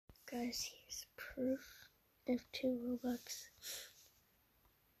guys, here's proof of 2 Robux.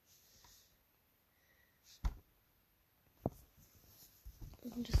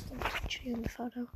 I'm just going to picture you in the photo.